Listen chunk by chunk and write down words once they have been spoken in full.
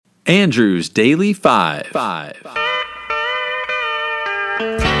Andrew's Daily Five. In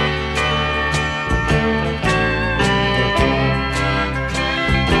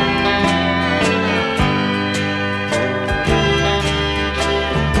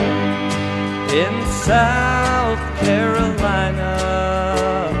South Carolina,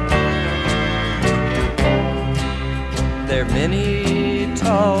 there are many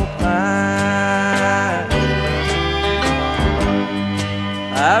tall pines.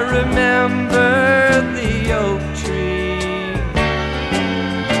 I remember the oak tree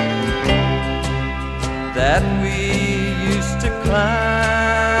that we used to climb.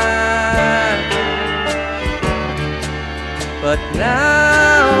 But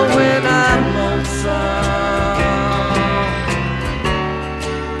now when I'm lonesome,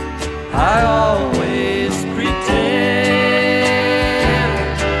 I always pretend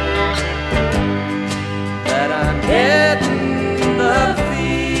that I'm getting the feel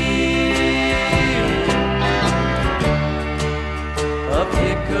of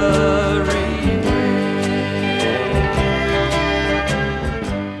Hickory Ridge.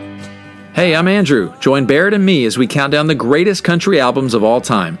 Hey, I'm Andrew. Join Barrett and me as we count down the greatest country albums of all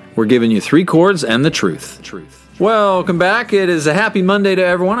time. We're giving you 3 chords and the truth. Welcome back. It is a happy Monday to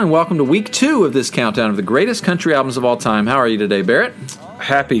everyone, and welcome to week 2 of this countdown of the greatest country albums of all time. How are you today, Barrett?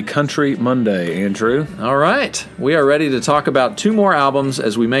 Happy Country Monday, Andrew. All right. We are ready to talk about 2 more albums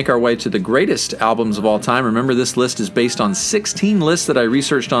as we make our way to the greatest albums of all time. Remember, this list is based on 16 lists that I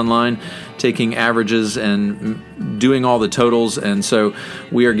researched online, taking averages and doing all the totals, and so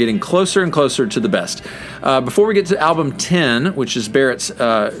we are getting closer and closer to the best. Before we get to album 10, which Barrett's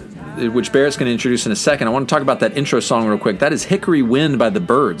going to introduce in a second, I want to talk about that intro song real quick. That is Hickory Wind by the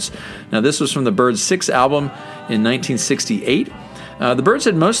Byrds. Now, this was from the Byrds' 6th album in 1968. The Byrds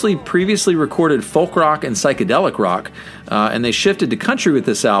had mostly previously recorded folk rock and psychedelic rock, and they shifted to country with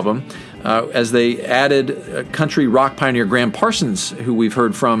this album as they added country rock pioneer Graham Parsons, who we've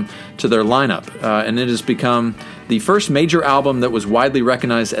heard from, to their lineup. And it has become the first major album that was widely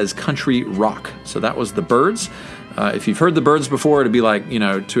recognized as country rock. So that was the Byrds. If you've heard the Byrds before, it'd be like,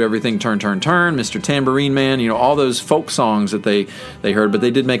 To Everything Turn, Turn, Turn, Mr. Tambourine Man, all those folk songs that they heard, but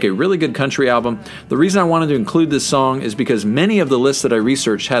they did make a really good country album. The reason I wanted to include this song is because many of the lists that I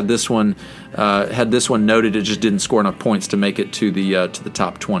researched had this one noted. It just didn't score enough points to make it to the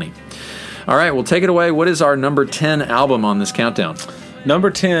top 20. All right, well, take it away. What is our number 10 album on this countdown?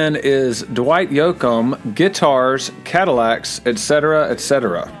 Number 10 is Dwight Yoakam, Guitars, Cadillacs, etc.,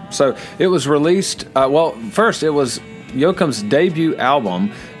 etc. So it was released, first it was Yoakam's debut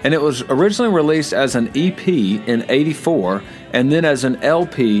album, and it was originally released as an EP in 84 and then as an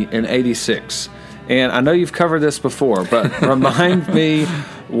LP in 86. And I know you've covered this before, but remind me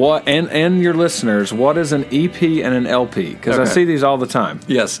what and your listeners, what is an EP and an LP? Because I see these all the time.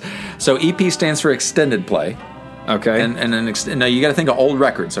 Yes. So EP stands for extended play. Okay. Now you got to think of old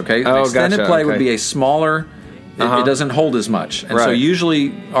records, okay? An extended play would be a smaller, it doesn't hold as much. And so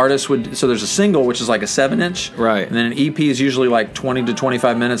usually artists so there's a single, which is like a 7-inch. Right. And then an EP is usually like 20 to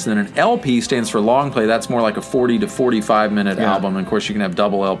 25 minutes. And then an LP stands for long play. That's more like a 40 to 45 minute album. And of course you can have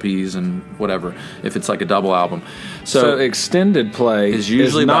double LPs and whatever, if it's like a double album. So extended play is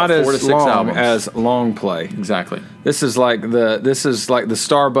usually not about 4 as to 6 long albums. as long play. Exactly. This is like the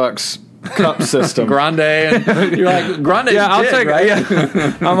Starbucks cup system. Grande, and you're like, Grande's I'll take right?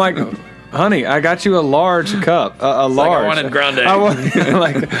 Yeah. I'm like, honey, I got you a large cup, a large. Like I wanted Grande.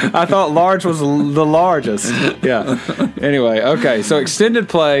 I thought large was the largest. Yeah. Anyway, okay. So extended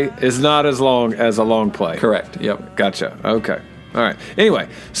play is not as long as a long play. Correct. Yep. Gotcha. Okay. All right. Anyway,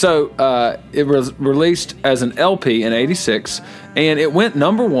 so it was released as an LP in 86, and it went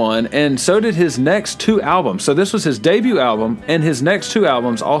number 1, and so did his next 2 albums. So this was his debut album, and his next 2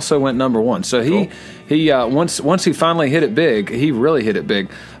 albums also went number 1. So he once he finally hit it big, he really hit it big.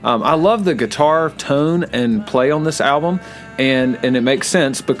 I love the guitar tone and play on this album, and it makes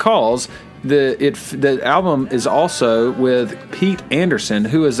sense because the album is also with Pete Anderson,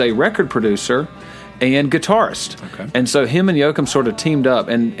 who is a record producer and guitarist. Okay. And so him and Yoakam sort of teamed up,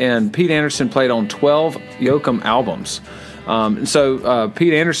 and Pete Anderson played on 12 Yoakam albums. So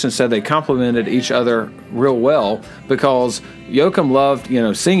Pete Anderson said they complemented each other real well because Yoakam loved,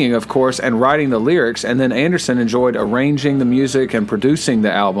 singing, of course, and writing the lyrics, and then Anderson enjoyed arranging the music and producing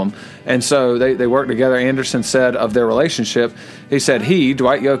the album. And so they worked together. Anderson said of their relationship, he said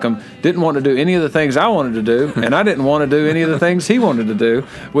Dwight Yoakam, didn't want to do any of the things I wanted to do, and I didn't want to do any of the things he wanted to do,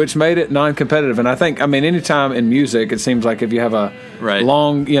 which made it non-competitive. And I think, anytime in music, it seems like if you have a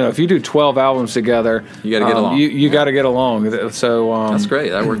long, if you do 12 albums together, you got to get along. You got to get along. So that's great.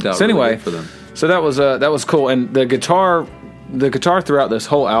 That worked out. So anyway, really good for them. So that was cool, and the guitar the guitar throughout this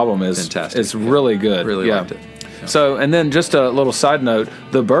whole album is Fantastic. It's really good. Really liked it. So, and then just a little side note: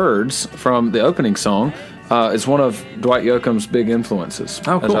 the Byrds from the opening song is one of Dwight Yoakam's big influences.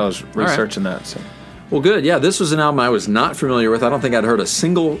 Oh, cool. As I was All right. researching that. So. Well, good. Yeah, this was an album I was not familiar with. I don't think I'd heard a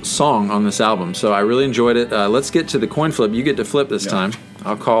single song on this album, so I really enjoyed it. Let's get to the coin flip. You get to flip this time.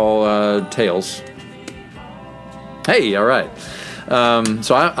 I'll call tails. Hey, all right.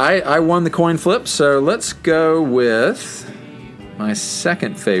 So I won the coin flip, so let's go with my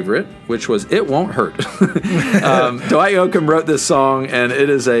second favorite, which was "It Won't Hurt." Dwight Yoakam wrote this song, and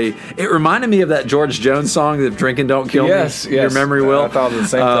it reminded me of that George Jones song, "If Drinking Don't Kill Me." Yes. Your memory will. I thought of the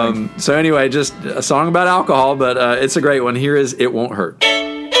same thing. So anyway, just a song about alcohol, but it's a great one. Here is "It Won't Hurt."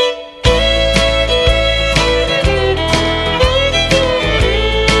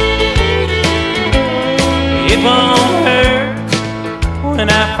 It won't hurt when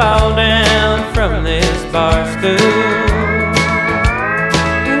I fall down from this bar stool.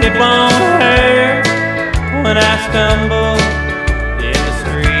 It won't hurt when I stumble in the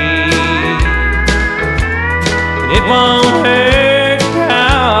street. It won't hurt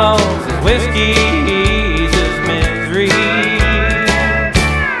 'cause the whiskey eases misery.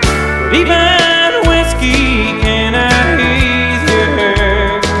 But even whiskey cannot ease your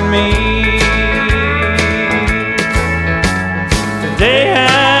hurt from me. Today I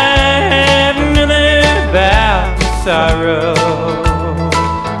have nothing about sorrow.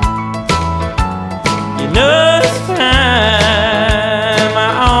 You know this time I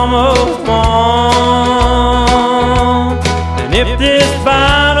almost won. And if this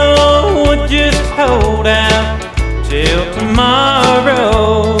bottle would just hold out till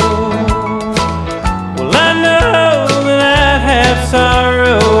tomorrow, well, I know that I'd have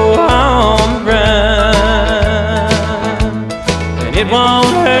sorrow on the run. And it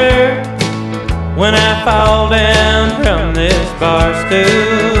won't hurt when I fall down from this bar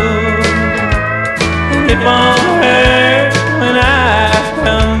stool. And it won't hurt when I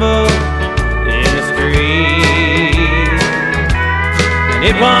stumble in the street. And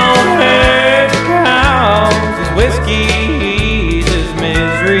it won't hurt 'cause this whiskey eases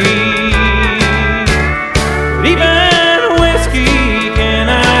misery. But even whiskey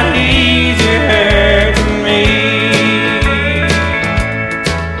cannot ease your hurt from me.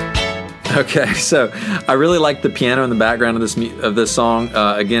 Okay, so I really like the piano in the background of this song.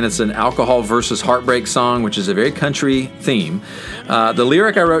 Again, it's an alcohol versus heartbreak song, which is a very country theme. The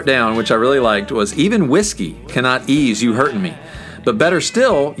lyric I wrote down, which I really liked, was "Even whiskey cannot ease you hurting me. But better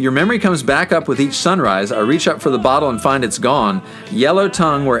still, your memory comes back up with each sunrise. I reach up for the bottle and find it's gone. Yellow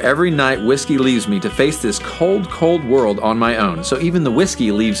tongue where every night whiskey leaves me to face this cold, cold world on my own." So even the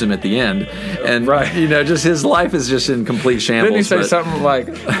whiskey leaves him at the end. And, Right. just his life is just in complete shambles. Didn't he say but- something like,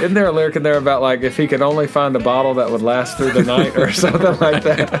 isn't there a lyric in there about like if he could only find a bottle that would last through the night or something like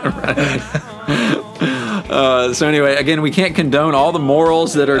that? So anyway, again, we can't condone all the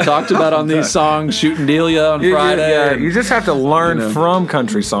morals that are talked about on these songs. Shooting Delia on Friday. Yeah, you just have to learn from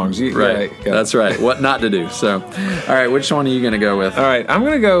country songs. Right. Yeah. That's right. What not to do. So, all right, which one are you going to go with? All right, I'm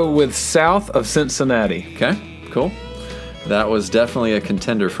going to go with South of Cincinnati. Okay, cool. That was definitely a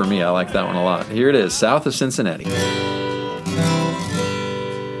contender for me. I like that one a lot. Here it is, South of Cincinnati.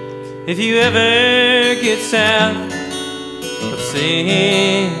 If you ever get south of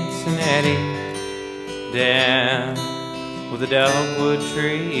Cincinnati, down where the dogwood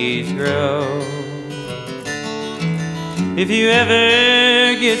trees grow. If you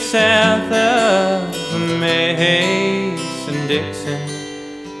ever get south of Mason-Dixon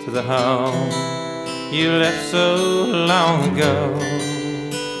to the home you left so long ago.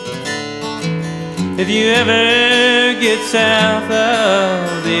 If you ever get south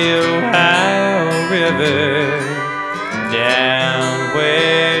of the Ohio River, down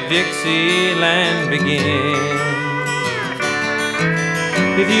where Dixieland begins.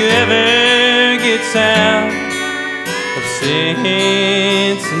 If you ever get south of Cincinnati,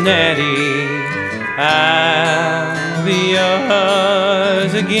 I'll be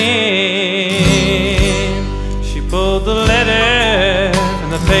yours again. She pulled the letter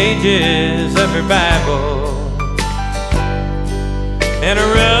from the pages of her Bible, and a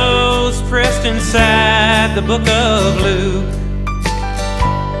rose pressed inside the book of Luke.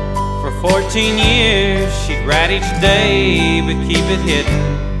 For 14 years she'd write each day but keep it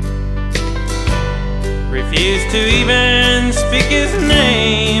hidden. Refused to even speak his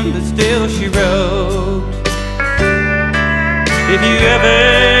name, but still she wrote. If you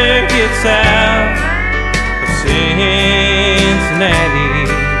ever get south of Cincinnati,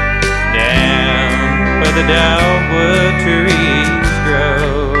 down where the dogwood trees grow.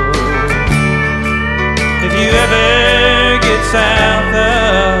 If you ever get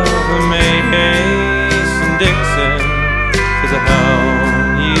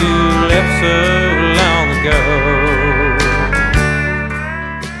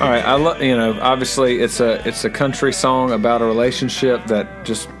obviously it's a country song about a relationship that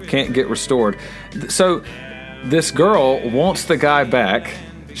just can't get restored. So this girl wants the guy back.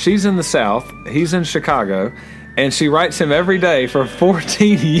 She's in the South. He's in Chicago. And she writes him every day for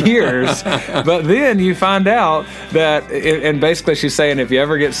 14 years. But then you find out that, and basically she's saying, if you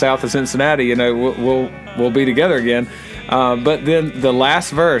ever get south of Cincinnati, we'll be together again. But then the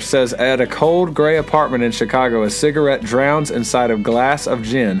last verse says, at a cold gray apartment in Chicago, a cigarette drowns inside a glass of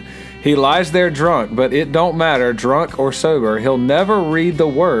gin. He lies there drunk, but it don't matter, drunk or sober. He'll never read the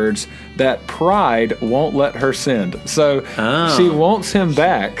words that pride won't let her send. So she wants him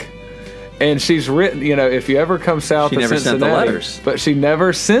back. And she's written, if you ever come south of Cincinnati. She never sent the letters. But she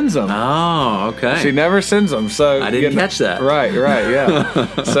never sends them. Oh, okay. She never sends them. So I didn't catch that. Right,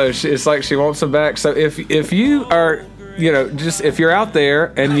 yeah. So it's like she wants them back. So if you are... just if you're out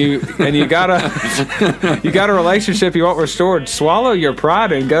there and you got a relationship you want restored, swallow your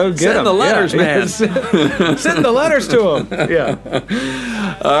pride and go get them. Send the letters, man. Send the letters to them. Yeah.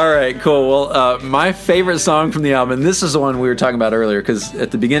 All right, cool. Well, my favorite song from the album, and this is the one we were talking about earlier, because at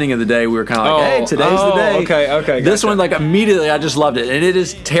the beginning of the day we were kind of like, hey, today's the day. Okay. This one, like, immediately I just loved it, and it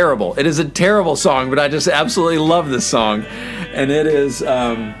is terrible. It is a terrible song, but I just absolutely love this song, and it is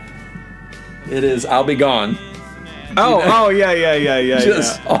I'll Be Gone. Yeah.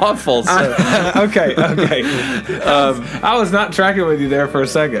 Just awful. So. Okay. I was not tracking with you there for a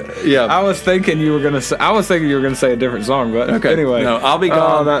second. Yeah. I was thinking you were gonna say a different song, but okay. Anyway. No, I'll Be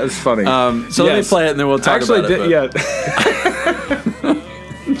Gone. Oh, that is funny. So let me play it and then we'll talk about it. Yeah.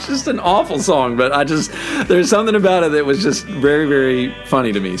 It's just an awful song, but there's something about it that was just very, very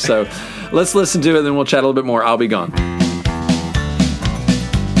funny to me. So let's listen to it and then we'll chat a little bit more. I'll Be Gone.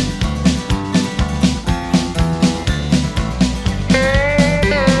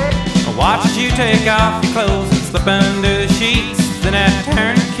 Watch you take off your clothes and slip under the sheets. Then I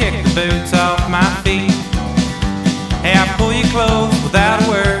turn and kick the boots off my feet. Hey, I pull your clothes without a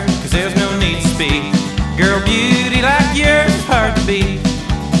word, cause there's no need to speak. Girl, beauty like yours is hard to beat.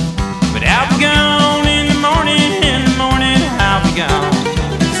 But I'll be gone in the morning, I'll be gone.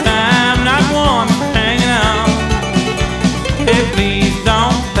 Cause I'm not one for hanging on. Hey, please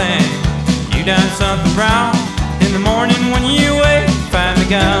don't think you done something wrong. In the morning when you wake, find me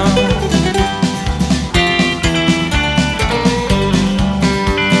gone.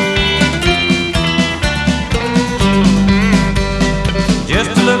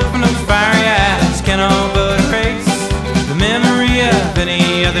 Just a look from those fiery eyes can all but erase the memory of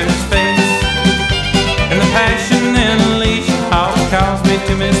any other's face. And the passion then unleashed all caused me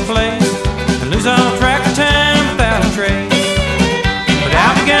to misplace and lose all track of time without a trace. But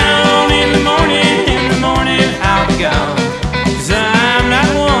I'll be gone in the morning, I'll be gone. Cause I'm not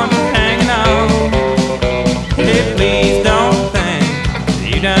one for hanging on. Hey, please don't think that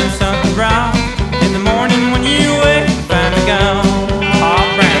you done something wrong. In the morning when you wake, find me gone.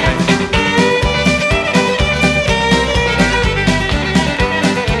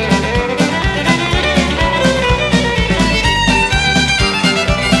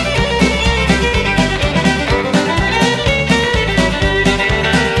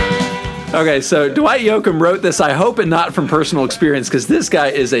 Okay, so Dwight Yoakam wrote this, I hope, and not from personal experience, because this guy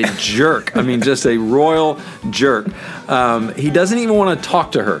is a jerk. I mean, just a royal jerk. He doesn't even want to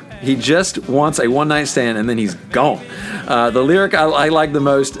talk to her. He just wants a one-night stand, and then he's gone. The lyric I like the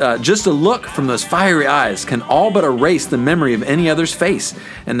most, just a look from those fiery eyes can all but erase the memory of any other's face,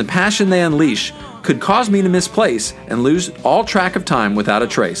 and the passion they unleash could cause me to misplace and lose all track of time without a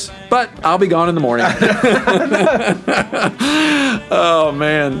trace. But I'll be gone in the morning. Oh,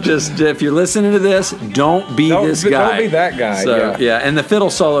 man. Just, if you're listening to this, don't be this guy. Don't be that guy. So, yeah. And the fiddle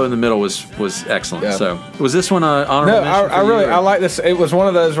solo in the middle was excellent. Yeah. So, was this one an honorable mention for you? I like this. It was one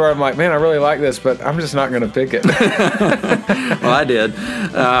of those where I'm like, man, I really like this, but I'm just not going to pick it. Well, I did.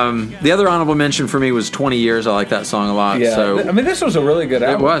 The other honorable mention for me was 20 Years. I like that song a lot. Yeah. So, I mean, this was a really good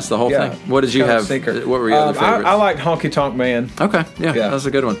album. It was, the whole thing. What did you have? What were your other favorites? I liked Honky Tonk Man. Okay, yeah, that was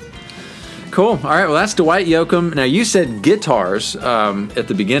a good one. Cool. All right, well, that's Dwight Yoakam. Now, you said guitars at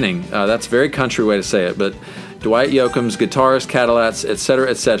the beginning. That's a very country way to say it, but Dwight Yoakam's Guitars, Cadillacs,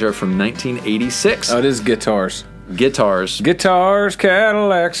 etc., from 1986. Oh, it is guitars. Guitars,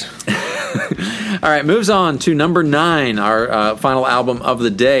 Cadillacs. All right, moves on to number 9, our final album of the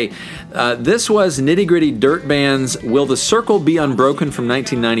day. This was Nitty Gritty Dirt Band's "Will the Circle Be Unbroken" from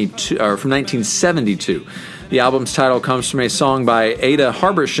 1972. The album's title comes from a song by Ada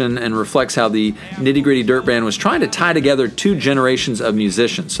Harberson and reflects how the Nitty Gritty Dirt Band was trying to tie together 2 generations of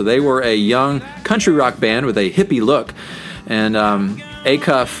musicians. So they were a young country rock band with a hippie look. And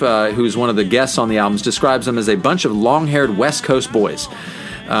Acuff, who's one of the guests on the albums, describes them as a bunch of long-haired West Coast boys.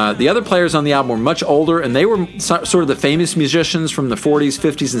 The other players on the album were much older, and they were sort of the famous musicians from the 40s,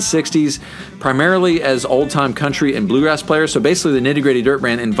 50s, and 60s, primarily as old-time country and bluegrass players. So basically, the Nitty Gritty Dirt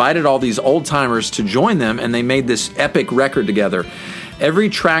Band invited all these old-timers to join them, and they made this epic record together. Every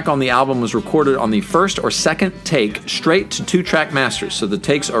track on the album was recorded on the first or second take, straight to 2-track masters. So the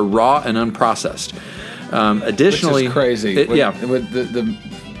takes are raw and unprocessed. Additionally, which is crazy. With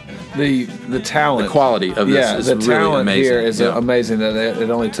the talent, the quality of this is the really talent amazing. Here is amazing that it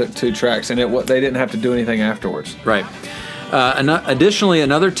only took 2 tracks, and they didn't have to do anything afterwards. Right. Additionally,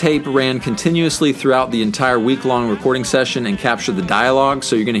 another tape ran continuously throughout the entire week-long recording session and captured the dialogue.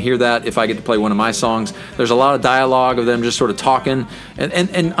 So you're going to hear that if I get to play one of my songs. There's a lot of dialogue of them just sort of talking, and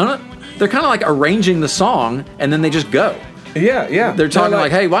they're kind of like arranging the song, and then they just go. Yeah. They're talking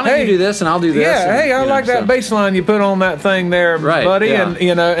like, hey, why don't you do this and I'll do this? Yeah, and, hey, I like that bass line you put on that thing there, right, buddy. Yeah.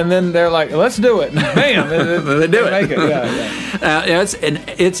 And and then they're like, let's do it. And bam, they do it. Make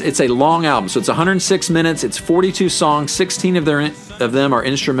it. It's a long album, so it's 106 minutes. It's 42 songs. 16 of them are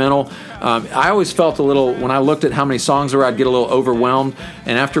instrumental. I always felt a little, when I looked at how many songs there were, I'd get a little overwhelmed.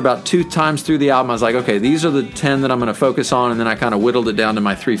 And after about 2 times through the album, I was like, okay, these are the 10 that I'm going to focus on. And then I kind of whittled it down to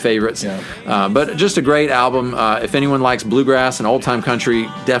my 3 favorites. Yeah. But just a great album. If anyone likes bluegrass and old-time country,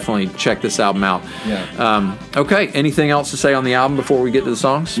 definitely check this album out. Yeah. Okay, anything else to say on the album before we get to the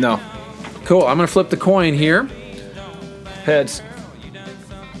songs? No. Cool, I'm going to flip the coin here. Heads.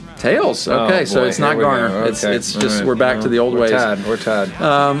 Tails. Okay, so it's not Garner. Okay. It's just we're back to the old ways. We're tied.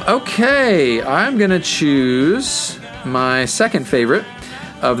 Okay, I'm gonna choose my second favorite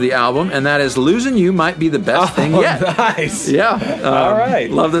of the album, and that is "Losing You Might Be the Best Thing Yet." Nice. Yeah. All right.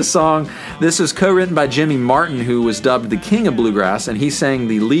 Love this song. This is co-written by Jimmy Martin, who was dubbed the King of Bluegrass, and he sang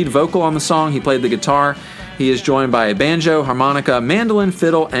the lead vocal on the song. He played the guitar. He is joined by a banjo, harmonica, mandolin,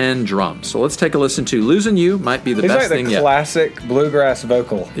 fiddle, and drums. So let's take a listen to "Losing You Might Be the Best Thing Yet." He's like the classic bluegrass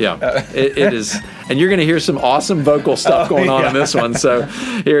vocal. Yeah, it is. And you're going to hear some awesome vocal stuff going on in this one. So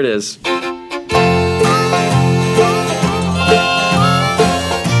here it is.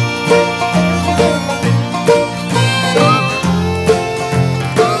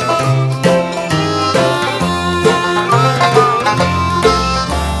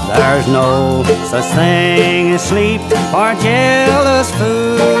 There's no such thing as sleep or jealous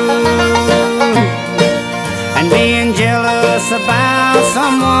fool, and being jealous about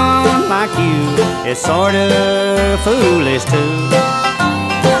someone like you is sort of foolish too.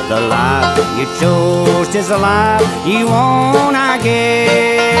 The life you chose is the life you want, I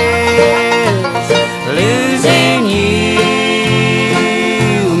guess. Losing you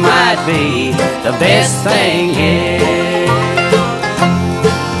might be the best thing yet.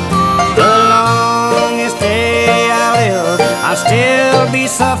 I'll still be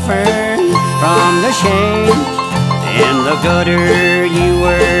suffering from the shame in the gutter you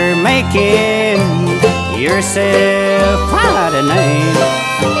were making yourself quite a name.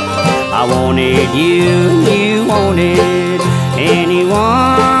 I wanted you, you wanted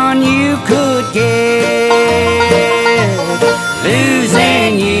anyone you could get.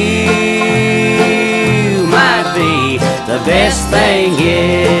 Losing you might be the best thing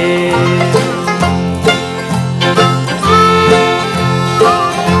yet.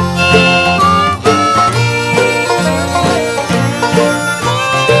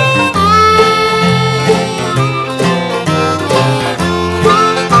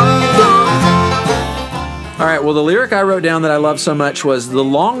 Well, the lyric I wrote down that I love so much was, "The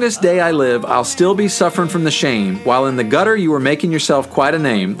longest day I live, I'll still be suffering from the shame. While in the gutter, you were making yourself quite a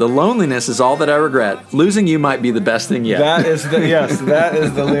name. The loneliness is all that I regret. Losing you might be the best thing yet." That is the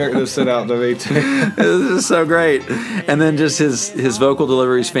lyric that stood out to me too. This is so great. And then just his vocal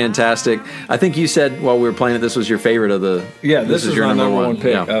delivery is fantastic. I think you said while we were playing it, this was your favorite of the. Yeah, this is your my number one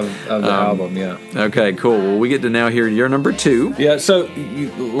pick yeah. of the album. Yeah. Okay, cool. Well, we get to now hear your number 2. Yeah. So,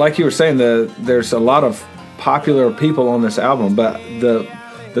 like you were saying, there's a lot of popular people on this album, but the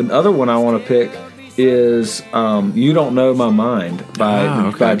other one I want to pick is "You Don't Know My Mind"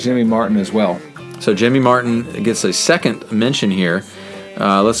 by Jimmy Martin as well. So Jimmy Martin gets a second mention here.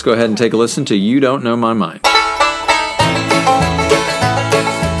 Let's go ahead and take a listen to "You Don't Know My Mind."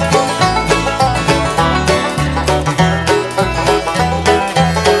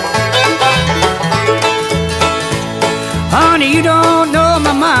 Honey, you don't know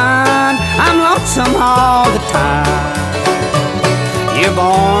my mind. I'm lonesome all the time. You're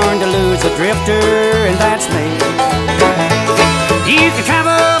born to lose a drifter, and that's me. You can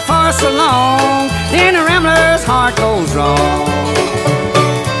travel for so long, then a rambler's heart goes wrong.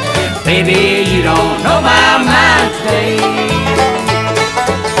 Baby, you don't know my mind today.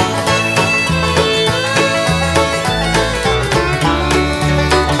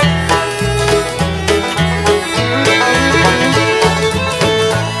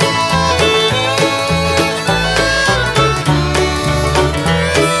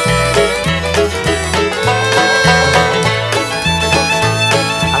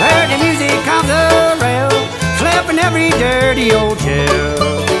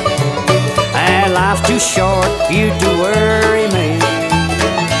 too short for you to worry me.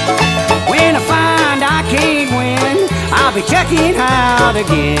 When I find I can't win, I'll be checking out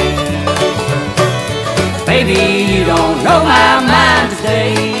again. Baby, you don't know my mind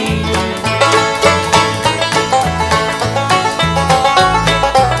today.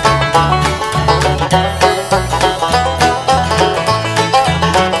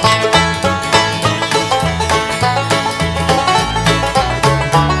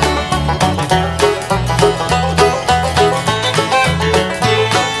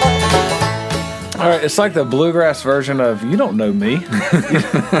 It's like the bluegrass version of "You Don't Know Me."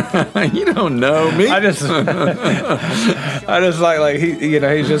 You don't know me. I just like he,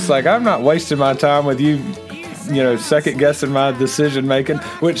 he's just like, I'm not wasting my time with you, second guessing my decision making,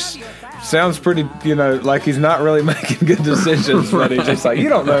 which sounds pretty, like he's not really making good decisions, but he's just like, you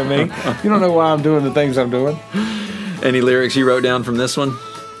don't know me, you don't know why I'm doing the things I'm doing. Any lyrics you wrote down from this one?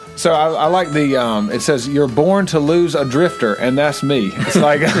 So I like the it says you're born to lose a drifter, and that's me. It's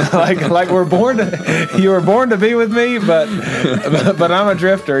like like you were born to be with me, but I'm a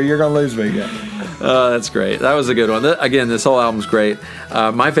drifter. You're gonna lose me. Yeah. That's great. That was a good one. Again, this whole album's great.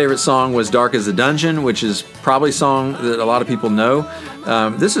 My favorite song was "Dark as a Dungeon," which is probably a song that a lot of people know.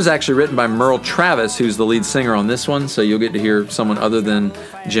 This was actually written by Merle Travis, who's the lead singer on this one, so you'll get to hear someone other than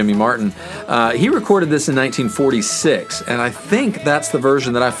Jimmy Martin. He recorded this in 1946, and I think that's the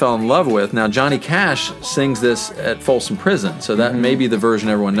version that I fell in love with. Now, Johnny Cash sings this at Folsom Prison, so that may be the version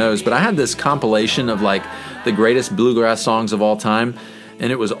everyone knows, but I had this compilation of like the greatest bluegrass songs of all time,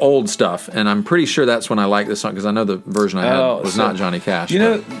 and it was old stuff, and I'm pretty sure that's when I liked this song, because I know the version I had was not Johnny Cash.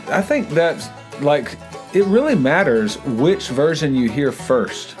 I think that's like, it really matters which version you hear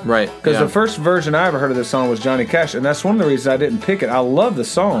first. Right. Because the first version I ever heard of this song was Johnny Cash, and that's one of the reasons I didn't pick it. I love the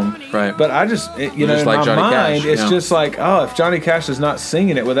song. Right. But I just, in like my Johnny mind, Cash, it's just like, if Johnny Cash is not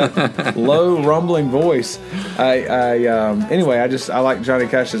singing it with that low, rumbling voice, anyway, I like Johnny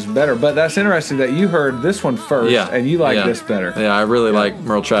Cash's better. But that's interesting that you heard this one first, and you like this better. Yeah, I really like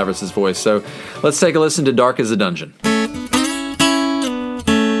Merle Travis's voice. So let's take a listen to "Dark as a Dungeon."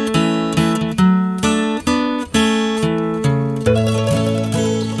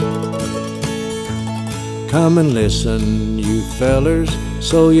 Come and listen, you fellers,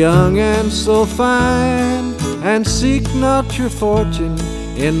 so young and so fine, and seek not your fortune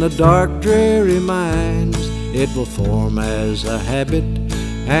in the dark, dreary mines. It will form as a habit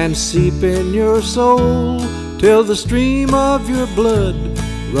and seep in your soul, till the stream of your blood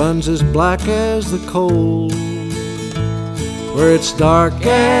runs as black as the coal. Where it's dark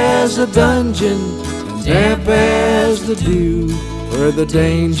as a dungeon and damp as the dew, where the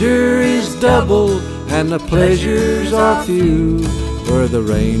danger is double and the pleasures are few, where the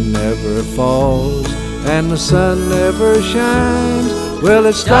rain never falls and the sun never shines. Well,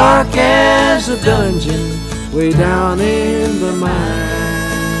 it's dark as a dungeon way down in the mine.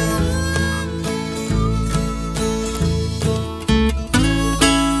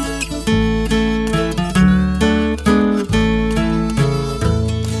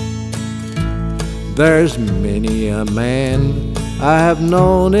 There's many a man I have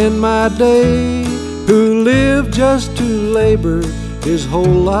known in my day who lived just to labor his whole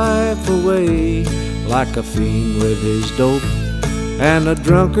life away, like a fiend with his dope and a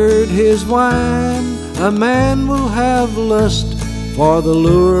drunkard his wine. A man will have lust for the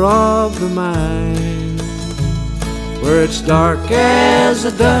lure of the mine, where it's dark as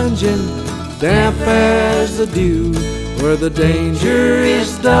a dungeon, damp as the dew, where the danger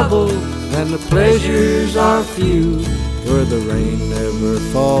is double and the pleasures are few, where the rain never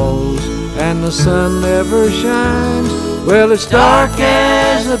falls and the sun never shines. Well, it's dark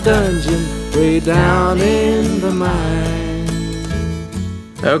as a dungeon way down in the mine.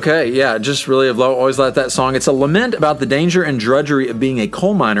 Okay, yeah, just really have always liked that song. It's a lament about the danger and drudgery of being a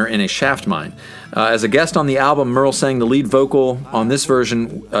coal miner in a shaft mine. As a guest on the album, Merle sang the lead vocal on this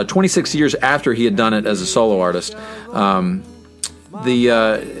version 26 years after he had done it as a solo artist.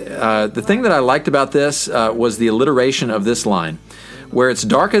 The thing that I liked about this was the alliteration of this line, where it's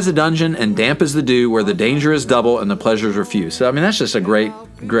dark as a dungeon and damp as the dew, where the danger is double and the pleasures are few. So, I mean, that's just a great,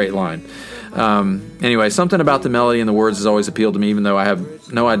 great line. Anyway, something about the melody and the words has always appealed to me, even though I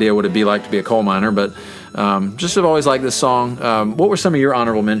have no idea what it'd be like to be a coal miner, but just have always liked this song. What were some of your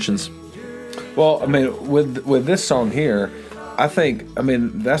honorable mentions? Well, I mean, with this song here, I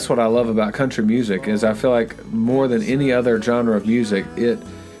mean, that's what I love about country music, is I feel like more than any other genre of music, it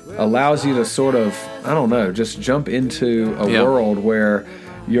allows you to sort of, I don't know, just jump into a world where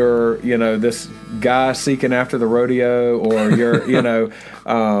you're, this guy seeking after the rodeo, or you're, you're a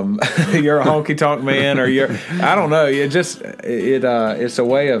honky-tonk man, or I don't know, it's a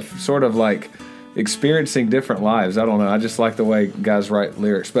way of sort of like experiencing different lives. I don't know. I just like the way guys write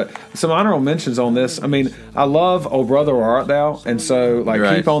lyrics. But some honorable mentions on this. I mean, I love "Oh Brother, Where Art Thou?" And so, like,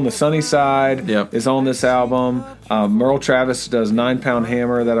 Right. "Keep on the Sunny Side" Yep. is on this album. Merle Travis does 9 Pound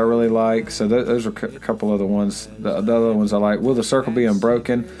Hammer that I really like. So those are a couple of the ones. The other ones I like. "Will the Circle Be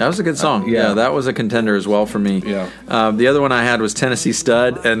Unbroken?" That was a good song. yeah. Yeah, that was a contender as well for me. Yeah. The other one I had was Tennessee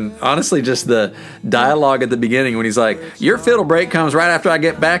Stud, and honestly, just the dialogue at the beginning when he's like, "Your fiddle break comes right after I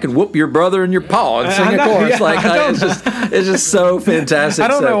get back and whoop your brother and your paw and sing I a know, chorus." yeah, Like, I don't it's just so fantastic. I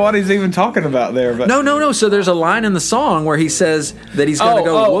don't So- know what he's even talking about there, but No. So there's a line in the song where he says that he's going to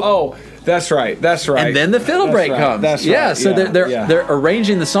go whoop. That's right. And then the fiddle That's break right. comes. That's yeah, right. so Yeah. they're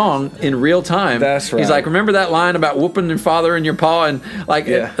arranging the song in real time. That's right. He's like, remember that line about whooping your father and your paw? And like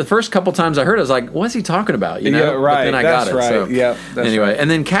Yeah. the first couple times I heard it, I was like, what's he talking about? You know? Yeah, right. But then I That's got it. right. So Yep, that's anyway, right. and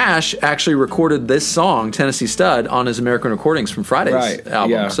then Cash actually recorded this song, Tennessee Stud, on his American Recordings from Friday's Right.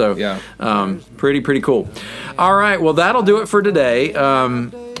 album. Yeah. So Yeah. pretty cool. All right, well, that'll do it for today.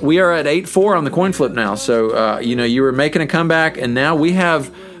 We are at 8-4 on the coin flip now. So you were making a comeback, and now we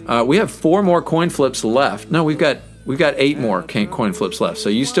have 4 more coin flips left. No, we've got 8 more coin flips left. So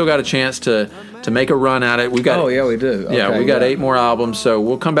you still got a chance to make a run at it. We've got Oh, yeah, we do. yeah, Okay, we got 8 more albums. So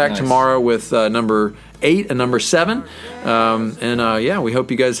we'll come back Nice. tomorrow with number 8 and number 7. We hope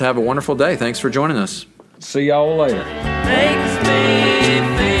you guys have a wonderful day. Thanks for joining us. See y'all later. Make a